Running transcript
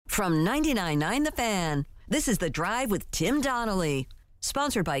From 99.9 The Fan, this is The Drive with Tim Donnelly.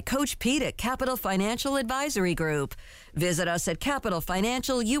 Sponsored by Coach Pete at Capital Financial Advisory Group. Visit us at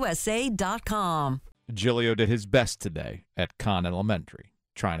capitalfinancialusa.com. Giglio did his best today at Conn Elementary,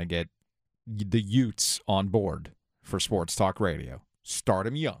 trying to get the Utes on board for sports talk radio. Start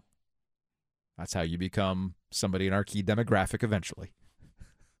them young. That's how you become somebody in our key demographic eventually.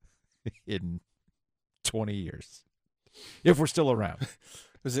 In 20 years. If we're still around.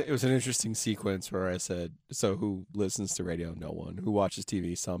 It was an interesting sequence where I said, so who listens to radio? No one. Who watches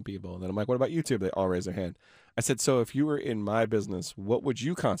TV? Some people. And then I'm like, what about YouTube? They all raise their hand. I said, so if you were in my business, what would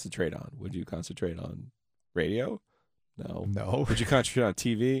you concentrate on? Would you concentrate on radio? No. Would you concentrate on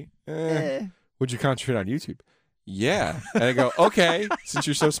TV? Would you concentrate on YouTube? Yeah. And I go, okay, since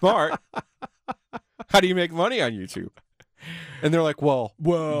you're so smart, how do you make money on YouTube? And they're like, well,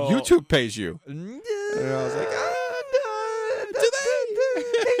 YouTube pays you. And I was like,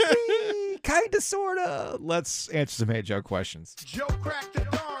 Kind of, sort of. Let's answer some Hey Joe questions. Joe cracked the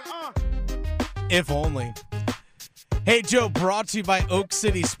dawn, If only. Hey Joe, brought to you by Oak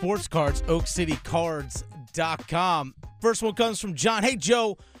City Sports Cards, oakcitycards.com. First one comes from John. Hey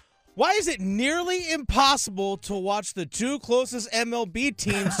Joe, why is it nearly impossible to watch the two closest MLB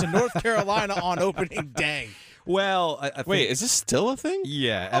teams to North Carolina on opening day? Well, I think, wait, is this still a thing?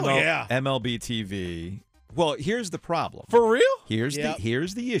 Yeah, yeah. MLB TV. Well, here's the problem. For real? Here's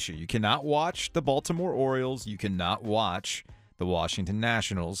the issue. You cannot watch the Baltimore Orioles. You cannot watch the Washington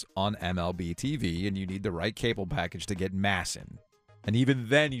Nationals on MLB TV, and you need the right cable package to get MASN. And even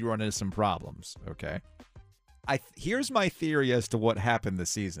then, you run into some problems, okay? Here's my theory as to what happened this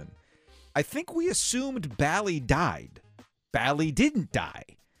season. I think we assumed Bally died. Bally didn't die.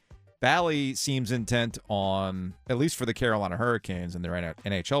 Bally seems intent on, at least for the Carolina Hurricanes and their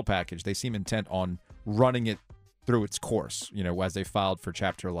NHL package, they seem intent on running it through its course, as they filed for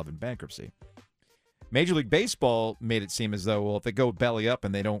Chapter 11 bankruptcy. Major League Baseball made it seem as though, well, if they go belly up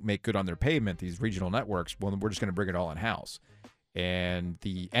and they don't make good on their payment, these regional networks, well, then we're just going to bring it all in-house. And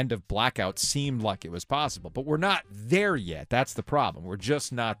the end of blackout seemed like it was possible. But we're not there yet. That's the problem. We're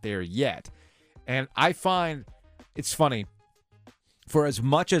just not there yet. And I find it's funny, for as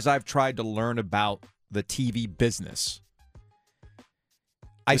much as I've tried to learn about the TV business,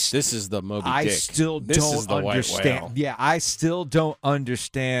 This is the Moby Dick. I still don't understand. Yeah, I still don't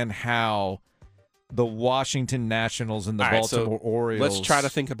understand how the Washington Nationals and the Baltimore Orioles. Let's try to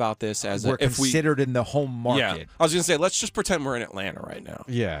think about this as we're considered in the home market. Yeah, I was going to say, let's just pretend we're in Atlanta right now.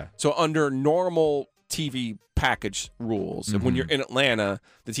 Yeah. So under normal TV package rules, and when you're in Atlanta,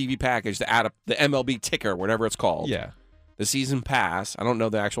 the TV package, the MLB ticker, whatever it's called. Yeah. The season pass. I don't know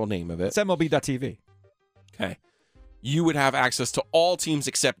the actual name of it. It's MLB.TV. Okay. You would have access to all teams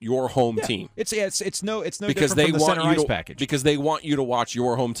except your home team. It's no because different they from the want center you ice to, package. because they want you to watch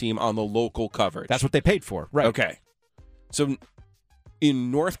your home team on the local coverage. That's what they paid for, right? Okay. So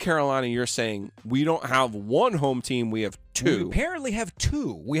in North Carolina, you're saying we don't have one home team, we have two. We apparently have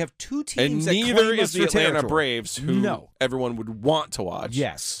two. We have two teams, and that neither claim is us the for Atlanta territory. Braves, who everyone would want to watch.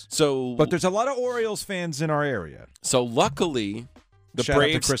 Yes. So, but there's a lot of Orioles fans in our area. So luckily, the Shout out to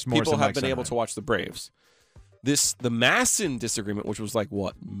Braves Chris Morris people and have Mike been able Sunheim. to watch the Braves. The MASN disagreement, which was like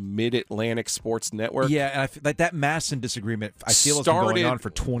what, Mid-Atlantic Sports Network? Yeah, and like that MASN disagreement, I feel has been going on for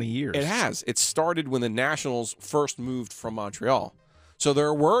 20 years. It has. It started when the Nationals first moved from Montreal. So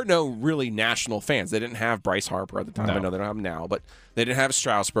there were no really national fans. They didn't have Bryce Harper at the time. No. I know they don't have him now, but they didn't have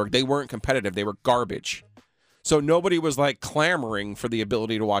Strasburg. They weren't competitive. They were garbage. So nobody was like clamoring for the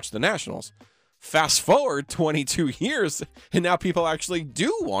ability to watch the Nationals. Fast forward 22 years, and now people actually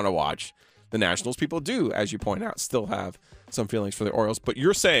do want to watch the Nationals. People do, as you point out, still have some feelings for the Orioles. But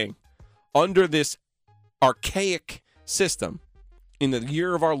you're saying, under this archaic system, in the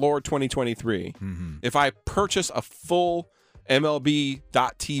year of our Lord 2023, if I purchase a full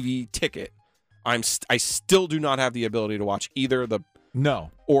MLB.TV ticket, I still do not have the ability to watch either the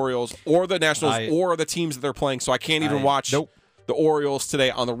Orioles or the Nationals or the teams that they're playing. So I can't even watch the Orioles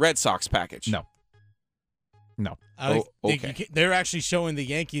today on the Red Sox package. No. I think okay. they're actually showing the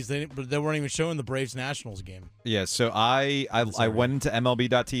Yankees, but they weren't even showing the Braves Nationals game. Yeah, so I went into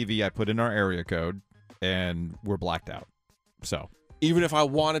MLB.TV, I put in our area code, and we're blacked out. So even if I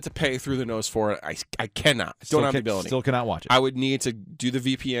wanted to pay through the nose for it, I cannot. I don't have the ability. Still cannot watch it. I would need to do the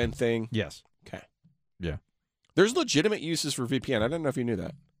VPN thing. Yes. Okay. Yeah. There's legitimate uses for VPN. I don't know if you knew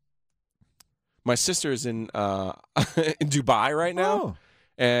that. My sister is in in Dubai right now,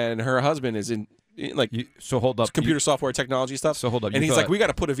 and her husband is in so hold up, computer software technology stuff. So hold up, and he's like, we got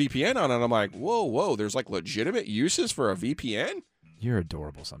to put a VPN on, and I'm like, whoa, there's like legitimate uses for a VPN. You're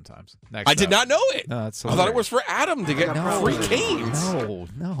adorable sometimes. Next I did up. not know it. No, that's I thought it was for Adam to get free canes.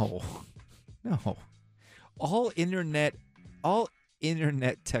 No. All internet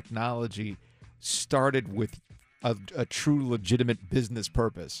technology started with a true legitimate business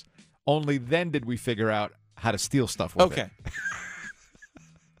purpose. Only then did we figure out how to steal stuff with it. Okay.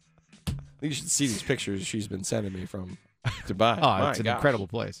 You should see these pictures she's been sending me from Dubai. Oh, it's an incredible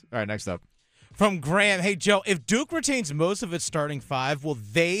place. All right, next up. From Graham, hey, Joe, if Duke retains most of its starting five, will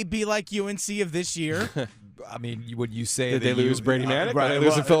they be like UNC of this year? I mean, when you say Did that they lose you, Brady Manick? right, Did they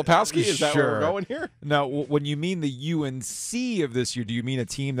lose Filipowski? Is that where sure. we're going here? No, when you mean the UNC of this year, do you mean a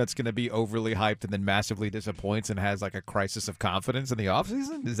team that's going to be overly hyped and then massively disappoints and has like a crisis of confidence in the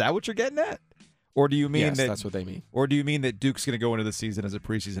offseason? Is that what you're getting at? Or do you mean Yes, that that's what they mean. Or do you mean that Duke's going to go into the season as a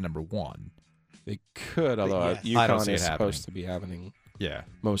preseason number 1? They could, although Yes. I don't UConn see it is happening. supposed to be having Yeah.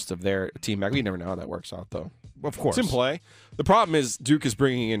 most of their team back. We never know how that works out, though. Of course. It's in play. The problem is Duke is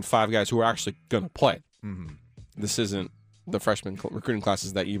bringing in 5 guys who are actually going to play. Mhm. This isn't the freshman recruiting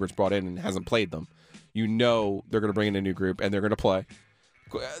classes that Ebert's brought in and hasn't played them. You know they're going to bring in a new group, and they're going to play.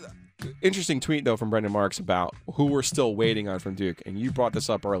 Interesting tweet, though, from Brendan Marks about who we're still waiting on from Duke, and you brought this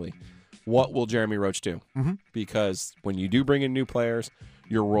up early. What will Jeremy Roach do? Mm-hmm. Because when you do bring in new players,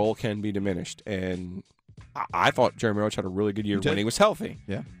 your role can be diminished. And I thought Jeremy Roach had a really good year when he was healthy.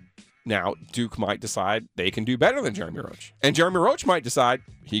 Yeah. Now, Duke might decide they can do better than Jeremy Roach. And Jeremy Roach might decide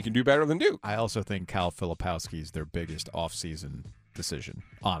he can do better than Duke. I also think Cal Filipowski is their biggest offseason decision,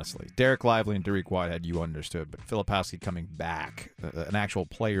 honestly. Derek Lively and Derek Whitehead, you understood, but Filipowski coming back, an actual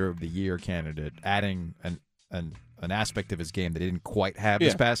player of the year candidate, adding an aspect of his game that he didn't quite have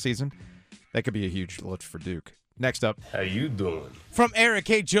this past season, that could be a huge lift for Duke. Next up. How you doing? From Eric,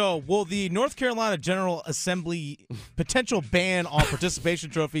 hey, Joe, will the North Carolina General Assembly potential ban on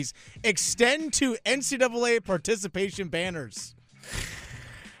participation trophies extend to NCAA participation banners?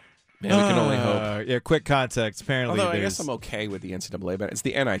 Man, we can only hope. Yeah, quick context. Apparently, Although I there's- guess I'm okay with the NCAA banner. It's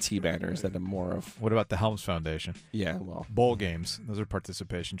the NIT banners that I'm more of. What about the Helms Foundation? Yeah, well. Bowl games. Those are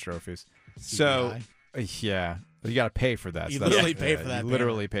participation trophies. So, yeah. You got to pay for that. You So that's- literally pay for that You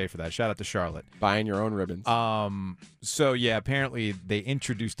literally pay for that. Shout out to Charlotte. Buying your own ribbons. So yeah, apparently they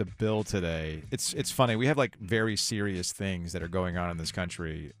introduced a bill today. It's funny. We have like very serious things that are going on in this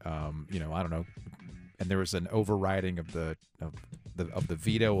country. I don't know. And there was an overriding of the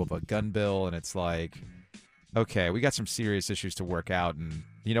veto of a gun bill, and it's like, okay, we got some serious issues to work out. And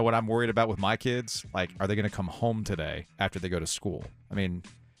you know what I'm worried about with my kids? Like, are they going to come home today after they go to school? I mean,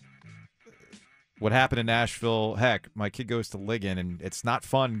 what happened in Nashville, heck, my kid goes to Ligon, and it's not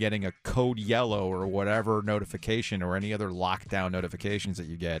fun getting a code yellow or whatever notification or any other lockdown notifications that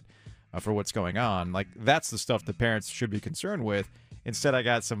you get for what's going on. Like, that's the stuff that parents should be concerned with. Instead, I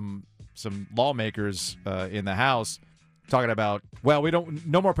got some lawmakers in the House talking about, well,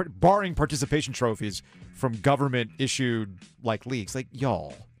 no more barring participation trophies from government-issued, like, leagues. Like,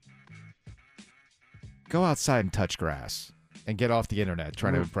 y'all, go outside and touch grass. And get off the internet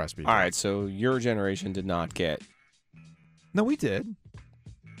trying to impress people. All right, so your generation did not get. No, we did.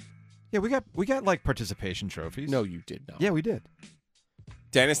 Yeah, we got like participation trophies. No, you did not. Yeah, we did.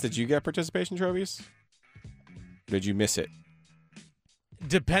 Dennis, did you get participation trophies? Did you miss it?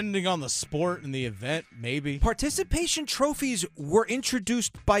 Depending on the sport and the event, maybe. Participation trophies were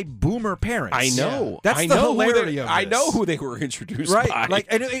introduced by boomer parents. I know. That's I the know hilarity of I this. know who they were introduced Right, by. like,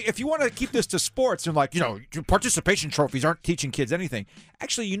 and if you want to keep this to sports, and like, participation trophies aren't teaching kids anything.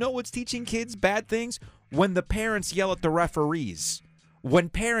 Actually, you know what's teaching kids bad things? When the parents yell at the referees. When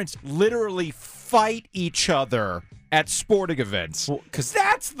parents literally fight each other at sporting events. Well, 'cause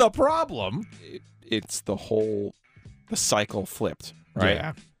that's the problem. it's the cycle flipped,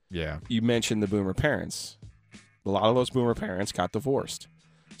 right? Yeah. You mentioned the boomer parents. A lot of those boomer parents got divorced.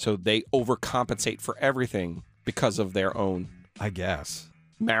 So they overcompensate for everything because of their own I guess.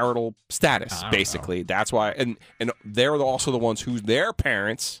 marital status, I don't basically. That's why, and they're also the ones who their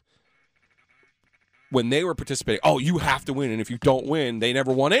parents, when they were participating, oh, you have to win, and if you don't win, they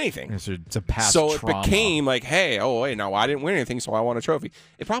never won anything. It's a past So trauma. it became like, hey, no, I didn't win anything, so I want a trophy.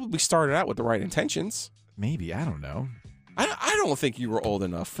 It probably started out with the right intentions. Maybe, I don't know. I don't think you were old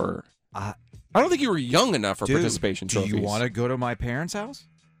enough for. I don't think you were young enough for participation trophies. Do you want to go to my parents' house?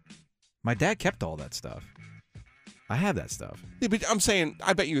 My dad kept all that stuff. I have that stuff. Yeah, but I'm saying,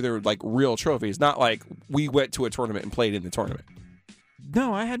 I bet you they were like real trophies, not like we went to a tournament and played in the tournament.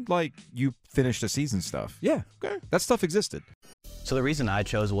 No, I had like you finished a season stuff. Yeah, Okay. that stuff existed. So the reason I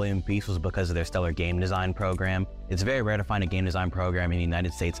chose William Peace was because of their stellar game design program. It's very rare to find a game design program in the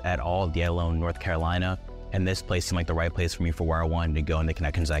United States at all, let alone North Carolina. And this place seemed like the right place for me for where I wanted to go and the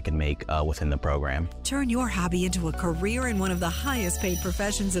connections I could make within the program. Turn your hobby into a career in one of the highest paid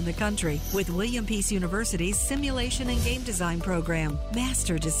professions in the country with William Peace University's Simulation and Game Design program.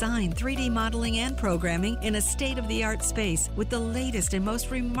 Master design, 3D modeling, and programming in a state-of-the-art space with the latest and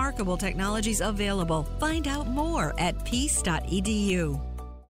most remarkable technologies available. Find out more at peace.edu.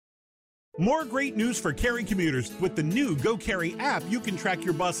 More great news for Cary commuters. With the new GoCarry app, you can track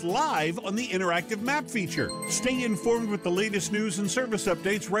your bus live on the interactive map feature. Stay informed with the latest news and service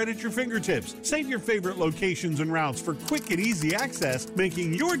updates right at your fingertips. Save your favorite locations and routes for quick and easy access,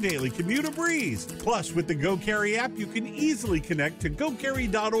 making your daily commute a breeze. Plus, with the GoCarry app, you can easily connect to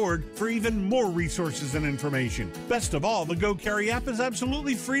GoCarry.org for even more resources and information. Best of all, the GoCarry app is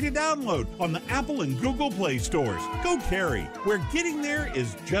absolutely free to download on the Apple and Google Play stores. GoCarry, where getting there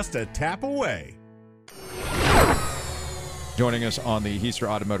is just a tap away. Joining us on the Heister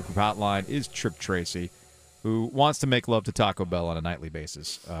Automotive Group hotline is Trip Tracy, who wants to make love to Taco Bell on a nightly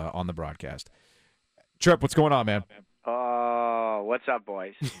basis on the broadcast. Trip, what's going on, man? Oh, what's up,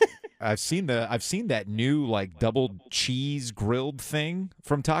 boys? I've seen that new like double cheese grilled thing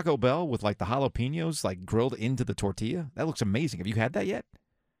from Taco Bell with like the jalapenos like grilled into the tortilla. That looks amazing. Have you had that yet?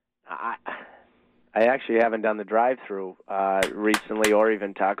 I actually haven't done the drive-through recently, or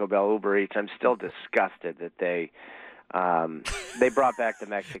even Taco Bell Uber Eats. I'm still disgusted that they brought back the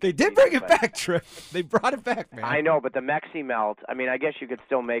Mexican. They did bring it back, Trip. They brought it back, man. I know, but the Mexi Melt, I mean, I guess you could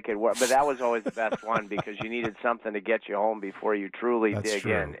still make it work, but that was always the best one because you needed something to get you home before you truly dig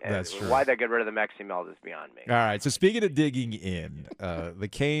in. And That's true. why they get rid of the Mexi Melt is beyond me. All right, so speaking of digging in, the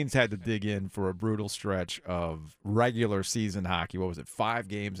Canes had to dig in for a brutal stretch of regular season hockey. What was it, 5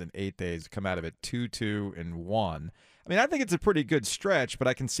 games in 8 days, come out of it 2-2-1. I mean, I think it's a pretty good stretch, but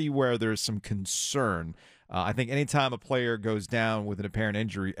I can see where there's some concern. I think anytime a player goes down with an apparent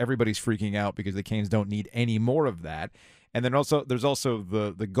injury, everybody's freaking out because the Canes don't need any more of that. And then there's also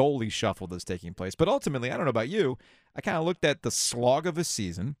the goalie shuffle that's taking place. But ultimately, I don't know about you, I kind of looked at the slog of a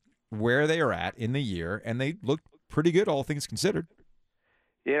season, where they are at in the year, and they looked pretty good, all things considered.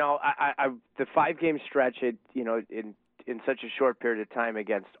 You know, the 5-game stretch, in such a short period of time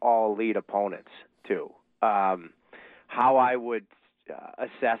against all elite opponents, too. How I would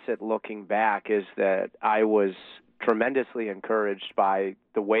assess it looking back is that I was tremendously encouraged by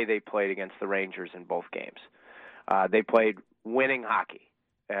the way they played against the Rangers in both games. They played winning hockey,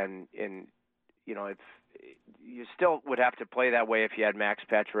 and if you still would have to play that way if you had Max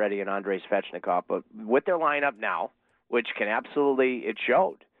Pacioretty and Andrei Svechnikov, but with their lineup now, which can absolutely, it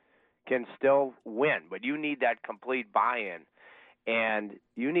showed, can still win, but you need that complete buy-in, and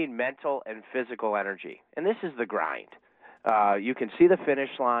you need mental and physical energy, and this is the grind. You can see the finish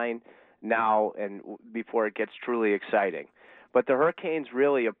line now and before it gets truly exciting. But the Hurricanes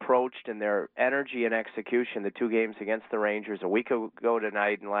really approached in their energy and execution the 2 games against the Rangers a week ago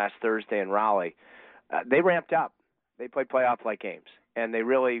tonight and last Thursday in Raleigh. They ramped up. They played playoff-like games, and they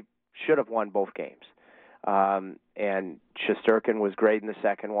really should have won both games. And Shesterkin was great in the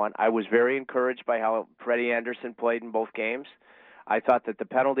second one. I was very encouraged by how Freddie Anderson played in both games. I thought that the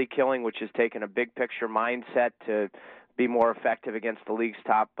penalty killing, which has taken a big-picture mindset to be more effective against the league's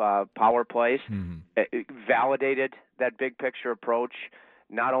top power plays, it validated that big picture approach,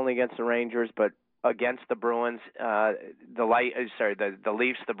 not only against the Rangers but against the Bruins, the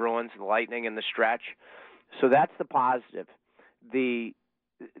Leafs, the Bruins, the Lightning in the stretch. So that's the positive. The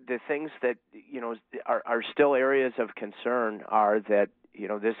things that are still areas of concern are that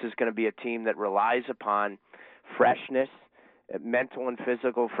this is going to be a team that relies upon freshness, mental and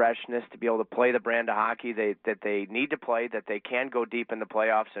physical freshness to be able to play the brand of hockey that they need to play, that they can go deep in the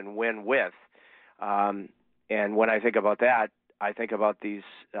playoffs and win with. And when I think about that, I think about these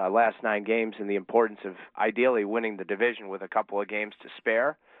last 9 games and the importance of ideally winning the division with a couple of games to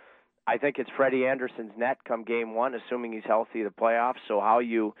spare. I think it's Freddie Anderson's net come game 1, assuming he's healthy, the playoffs. So how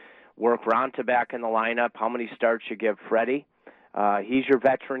you work Ronta back in the lineup, how many starts you give Freddie. He's your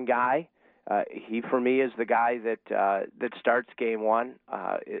veteran guy. He, for me, is the guy that starts game 1,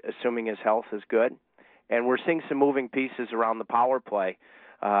 assuming his health is good. And we're seeing some moving pieces around the power play.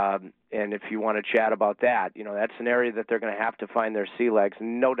 And if you want to chat about that, that's an area that they're going to have to find their sea legs,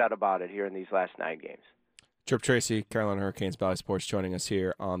 no doubt about it, here in these last 9 games. Trip Tracy, Carolina Hurricanes, Bally Sports, joining us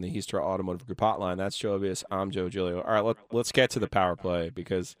here on the Heister Automotive Group hotline. That's Joe Abias. I'm Joe Giglio. All right, let's get to the power play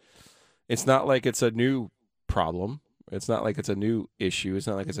because it's not like it's a new problem. It's not like it's a new issue. It's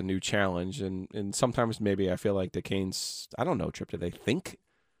not like it's a new challenge. And sometimes maybe I feel like the Canes, I don't know, Trip, do they think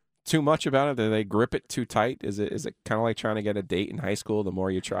too much about it? Do they grip it too tight? Is it kind of like trying to get a date in high school? The more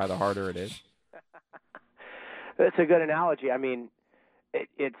you try, the harder it is? That's a good analogy. I mean,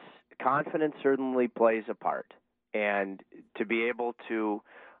 it's confidence certainly plays a part. And to be able to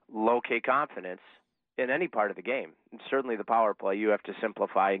locate confidence in any part of the game, and certainly the power play, you have to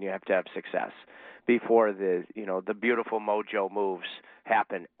simplify and you have to have success before the beautiful mojo moves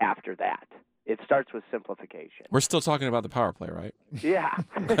happen after that. It starts with simplification. We're still talking about the power play, right? Yeah.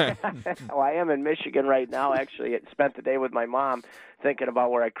 Well, I am in Michigan right now, actually. I spent the day with my mom thinking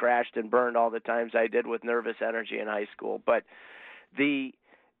about where I crashed and burned all the times I did with nervous energy in high school. But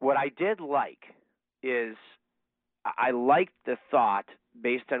what I did like is I liked the thought,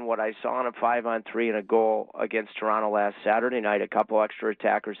 based on what I saw in a 5-on-3 and a goal against Toronto last Saturday night, a couple extra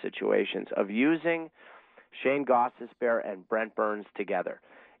attacker situations, of using Shane Gostisbehere and Brent Burns together.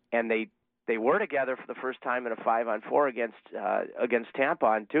 And they were together for the first time in a 5-on-4 against Tampa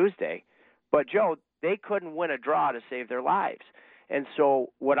on Tuesday. But, Joe, they couldn't win a draw to save their lives. And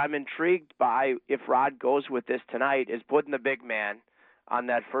so what I'm intrigued by, if Rod goes with this tonight, is putting the big man on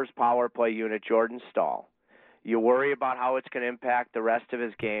that first power play unit, Jordan Staal. You worry about how it's going to impact the rest of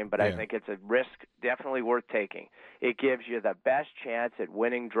his game, but I think it's a risk definitely worth taking. It gives you the best chance at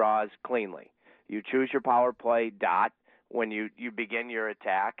winning draws cleanly. You choose your power play dot when you begin your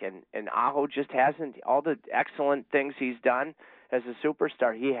attack, and Aho just hasn't, all the excellent things he's done as a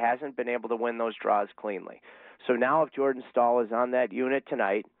superstar, he hasn't been able to win those draws cleanly. So now if Jordan Staal is on that unit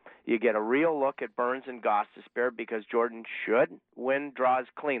tonight, you get a real look at Burns and Gostisbehere, because Jordan should win draws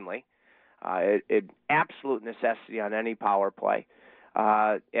cleanly. It absolute necessity on any power play.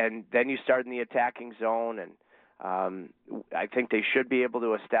 And then you start in the attacking zone, and I think they should be able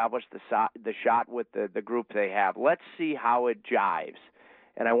to establish the shot with the group they have. Let's see how it jives.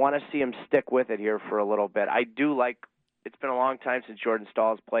 And I want to see him stick with it here for a little bit. I do like, it's been a long time since Jordan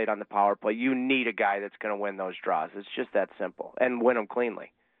Staal has played on the power play. You need a guy that's going to win those draws. It's just that simple, and win them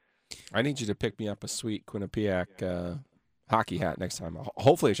cleanly. I need you to pick me up a sweet Quinnipiac hockey hat next time.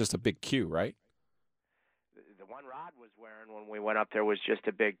 Hopefully it's just a big Q, right? The one Rod was wearing when we went up there was just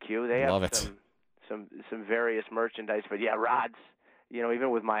a big Q. They Love have it. some various merchandise, but yeah, Rod's,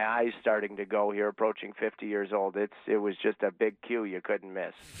 even with my eyes starting to go here, approaching 50 years old, it was just a big Q you couldn't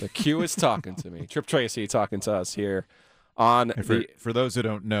miss. The Q is talking to me. Trip Tracy talking to us here on for those who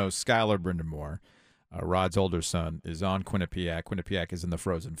don't know, Skylar Brindamore, Rod's older son, is on Quinnipiac. Quinnipiac is in the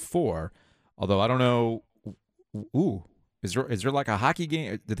Frozen Four, although I don't know. Ooh, is there like a hockey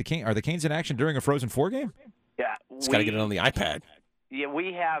game? Are the Canes in action during a Frozen Four game? Yeah, it's got to get it on the iPad. Yeah,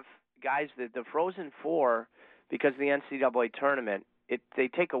 we have guys that the Frozen Four, because of the NCAA tournament, they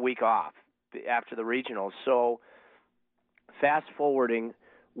take a week off after the regionals. So fast forwarding,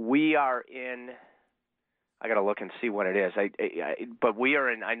 we are in. I got to look and see when it is. But we are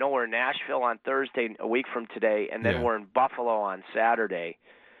in. I know we're in Nashville on Thursday, a week from today, and then we're in Buffalo on Saturday.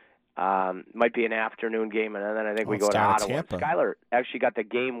 Might be an afternoon game, and then I think we go to Ottawa. Skylar actually got the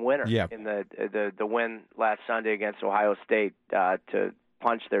game winner in the win last Sunday against Ohio State to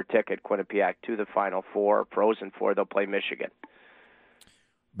punch their ticket, Quinnipiac, to the Final Four, Frozen Four. They'll play Michigan.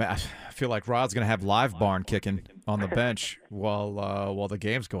 I feel like Rod's going to have live barn kicking on the bench while the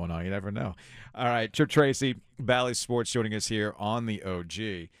game's going on. You never know. All right, Trip Tracy, Bally Sports, joining us here on the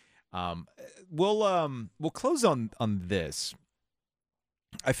OG. We'll close on this.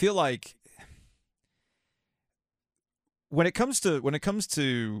 I feel like when it comes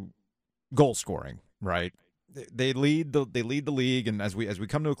to goal scoring, right? They lead the league, and as we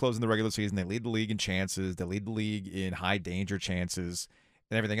come to a close in the regular season, they lead the league in chances. They lead the league in high danger chances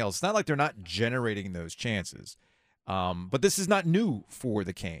and everything else. It's not like they're not generating those chances, but this is not new for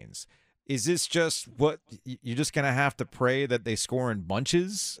the Canes. Is this just what you're just going to have to pray that they score in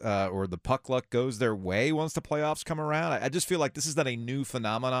bunches or the puck luck goes their way once the playoffs come around? I just feel like this is not a new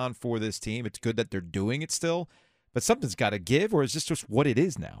phenomenon for this team. It's good that they're doing it still, but something's got to give, or is this just what it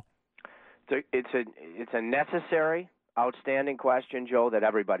is now? It's a necessary, outstanding question, Joe, that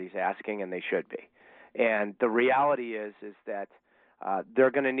everybody's asking, and they should be. And the reality is that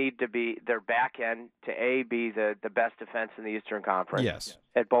they're going to need to be their back end to be the best defense in the Eastern Conference. Yes.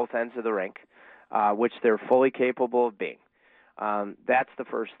 At both ends of the rink, which they're fully capable of being. That's the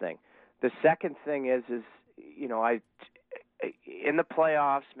first thing. The second thing is in the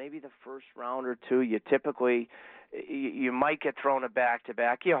playoffs, maybe the first round or two, you might get thrown a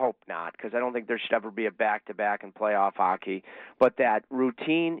back-to-back. You hope not, because I don't think there should ever be a back-to-back in playoff hockey. But that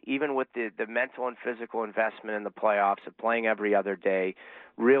routine, even with the mental and physical investment in the playoffs of playing every other day,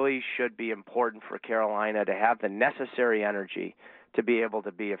 really should be important for Carolina to have the necessary energy to be able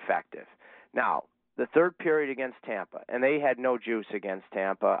to be effective. Now, the third period against Tampa, and they had no juice against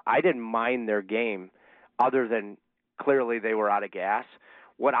Tampa. I didn't mind their game other than clearly they were out of gas.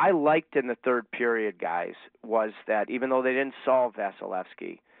 What I liked in the third period, guys, was that even though they didn't solve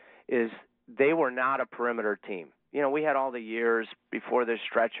Vasilevsky, is they were not a perimeter team. You know, we had all the years before this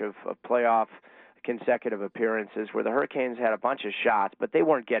stretch of playoff consecutive appearances where the Hurricanes had a bunch of shots, but they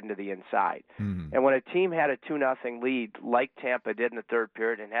weren't getting to the inside. Mm-hmm. And when a team had a 2-0 lead, like Tampa did in the third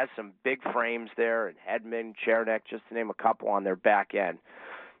period, and has some big frames there, and Hedman, Chernak, just to name a couple on their back end,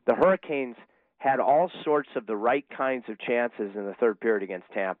 the Hurricanes had all sorts of the right kinds of chances in the third period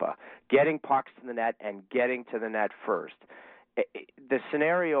against Tampa, getting pucks to the net and getting to the net first. The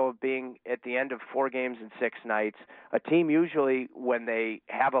scenario of being at the end of 4 games in 6 nights, a team usually when they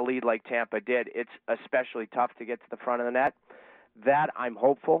have a lead like Tampa did, it's especially tough to get to the front of the net. That I'm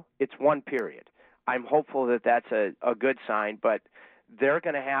hopeful. It's 1 period. I'm hopeful that that's a good sign, but they're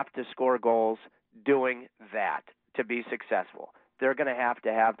going to have to score goals doing that to be successful. They're going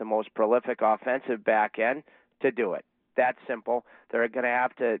to have the most prolific offensive back end to do it. That simple. They're going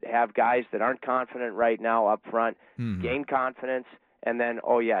to have guys that aren't confident right now up front, gain confidence, and then,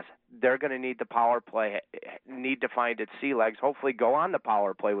 they're going to need the power play, need to find its sea legs, hopefully go on the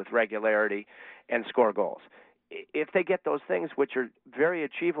power play with regularity and score goals. If they get those things, which are very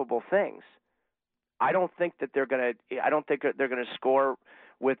achievable things, I don't think they're going to score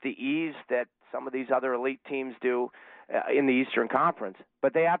with the ease that some of these other elite teams do in the Eastern Conference,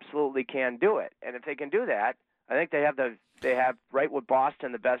 but they absolutely can do it. And if they can do that, I think they have right with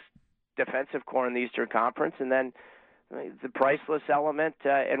Boston the best defensive core in the Eastern Conference, and then the priceless element,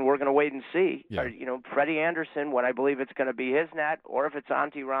 and we're going to wait and see. Yeah. Freddie Anderson, when I believe it's going to be his net, or if it's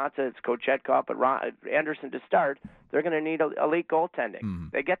Antti Raanta, it's Kochetkov, but Anderson to start, they're going to need elite goaltending. Mm-hmm.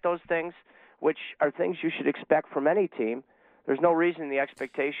 They get those things, which are things you should expect from any team. There's no reason the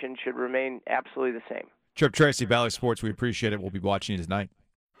expectation should remain absolutely the same. Chip Tracy, Bally Sports, we appreciate it. We'll be watching you tonight.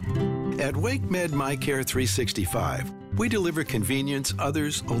 At WakeMed MyCare 365, we deliver convenience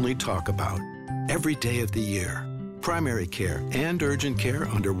others only talk about. Every day of the year. Primary care and urgent care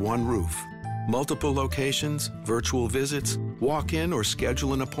under one roof. Multiple locations, virtual visits, walk-in or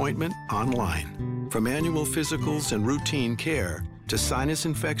schedule an appointment online. From annual physicals and routine care to sinus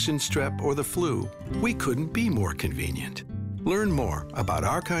infection, strep, or the flu, we couldn't be more convenient. Learn more about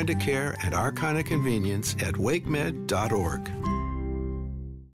our kind of care and our kind of convenience at wakemed.org.